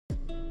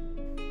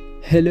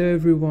Hello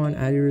everyone,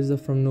 Adiriza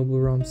from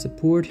ROM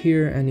Support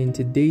here, and in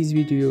today's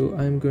video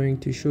I'm going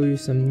to show you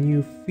some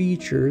new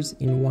features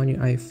in One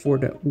UI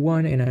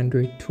 4.1 and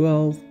Android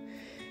 12.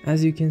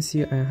 As you can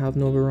see, I have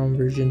ROM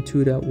version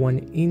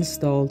 2.1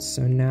 installed,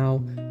 so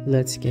now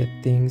let's get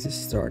things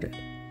started.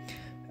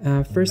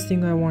 First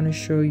thing I want to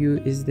show you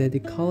is that the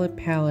color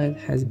palette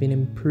has been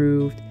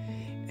improved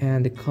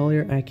and the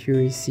color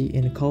accuracy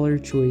and color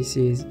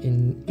choices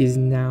is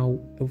now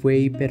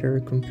way better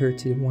compared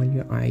to the One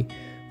UI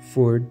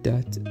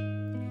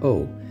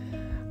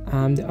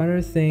 4.0. The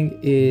other thing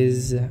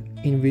is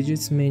in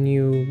widgets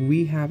menu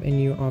we have a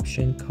new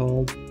option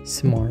called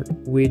smart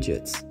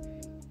widgets.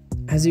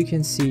 As you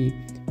can see,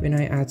 when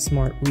I add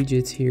smart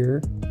widgets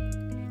here,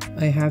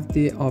 I have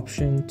the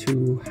option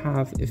to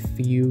have a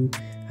few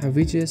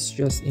widgets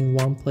just in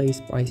one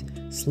place by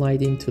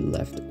sliding to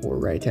left or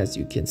right, as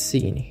you can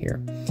see in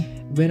here.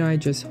 When I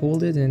just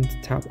hold it and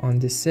tap on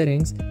the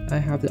settings, I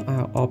have the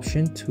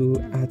option to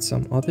add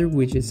some other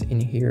widgets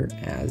in here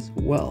as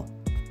well.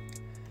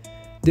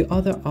 The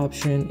other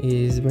option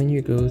is when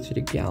you go to the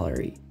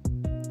gallery.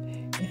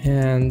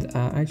 And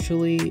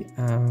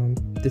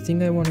the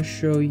thing I want to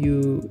show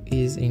you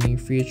is a new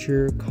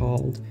feature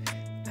called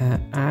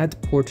add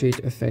portrait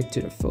effect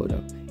to the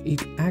photo.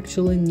 It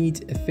actually needs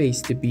a face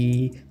to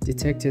be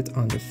detected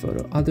on the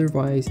photo,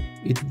 otherwise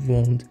it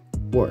won't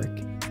work.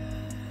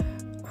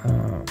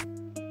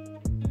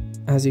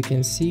 As you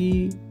can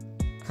see,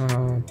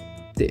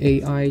 the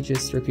AI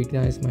just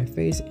recognized my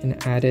face and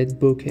added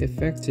bokeh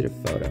effect to the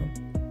photo.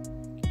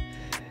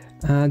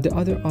 The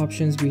other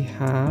options we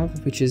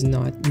have, which is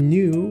not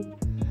new,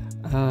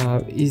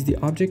 is the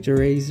object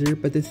eraser,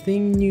 but the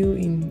thing new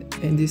in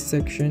this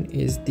section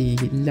is the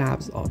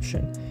labs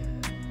option.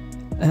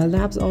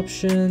 Labs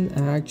option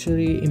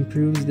actually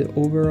improves the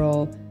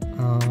overall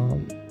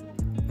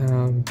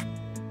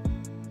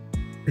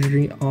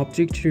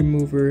object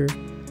remover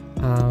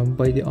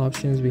by the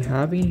options we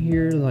have in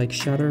here, like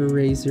shadow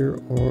eraser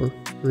or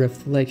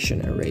reflection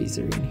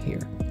eraser in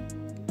here.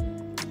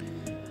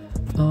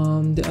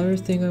 The other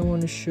thing I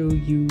want to show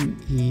you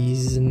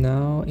is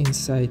now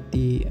inside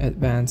the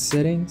advanced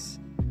settings,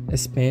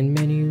 expand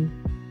menu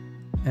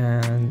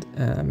and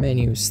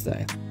menu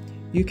style.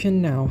 You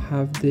can now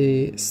have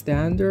the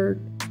standard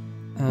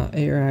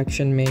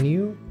interaction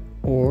menu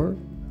or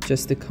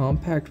just the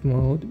compact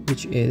mode,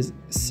 which is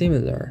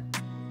similar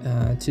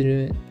to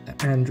the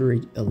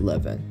Android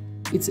 11.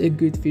 It's a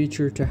good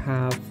feature to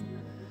have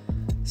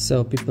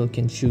so people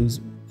can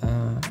choose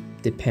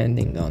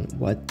depending on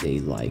what they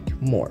like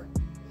more.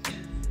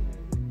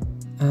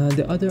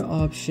 The other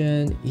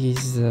option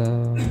is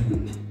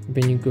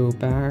when you go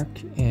back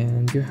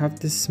and you have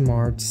the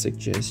smart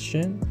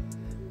suggestion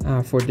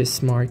for the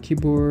smart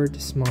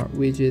keyboard, smart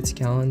widgets,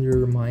 calendar,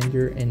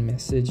 reminder and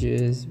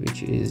messages,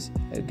 which is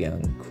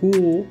again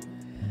cool.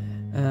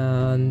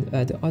 And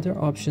the other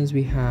options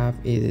we have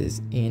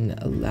is in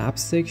lab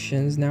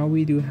sections. Now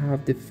we do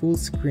have the full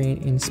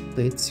screen in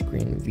split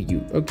screen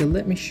view. Okay,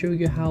 let me show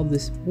you how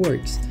this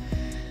works.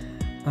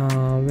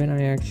 When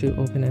I actually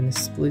open a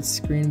split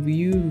screen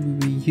view,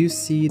 you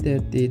see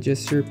that the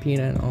gesture pin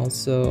and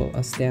also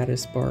a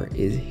status bar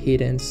is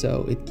hidden,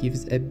 so it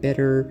gives a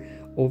better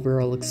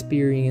overall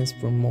experience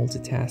for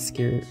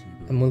multitaskers.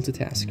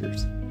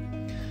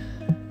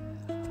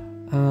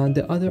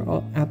 The other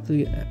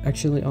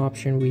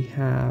option we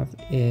have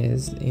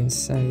is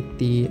inside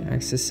the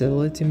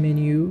accessibility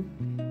menu,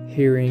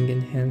 hearing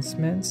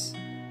enhancements,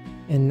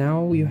 and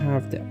now you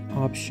have the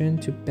option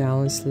to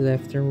balance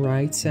left and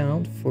right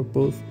sound for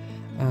both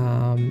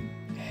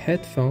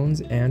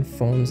headphones and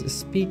phones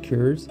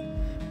speakers,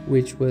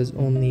 which was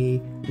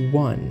only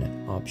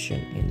one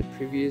option in the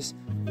previous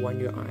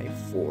One UI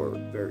 4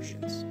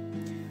 versions.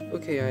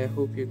 Okay, I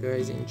hope you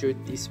guys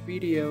enjoyed this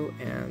video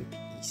and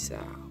peace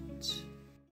out.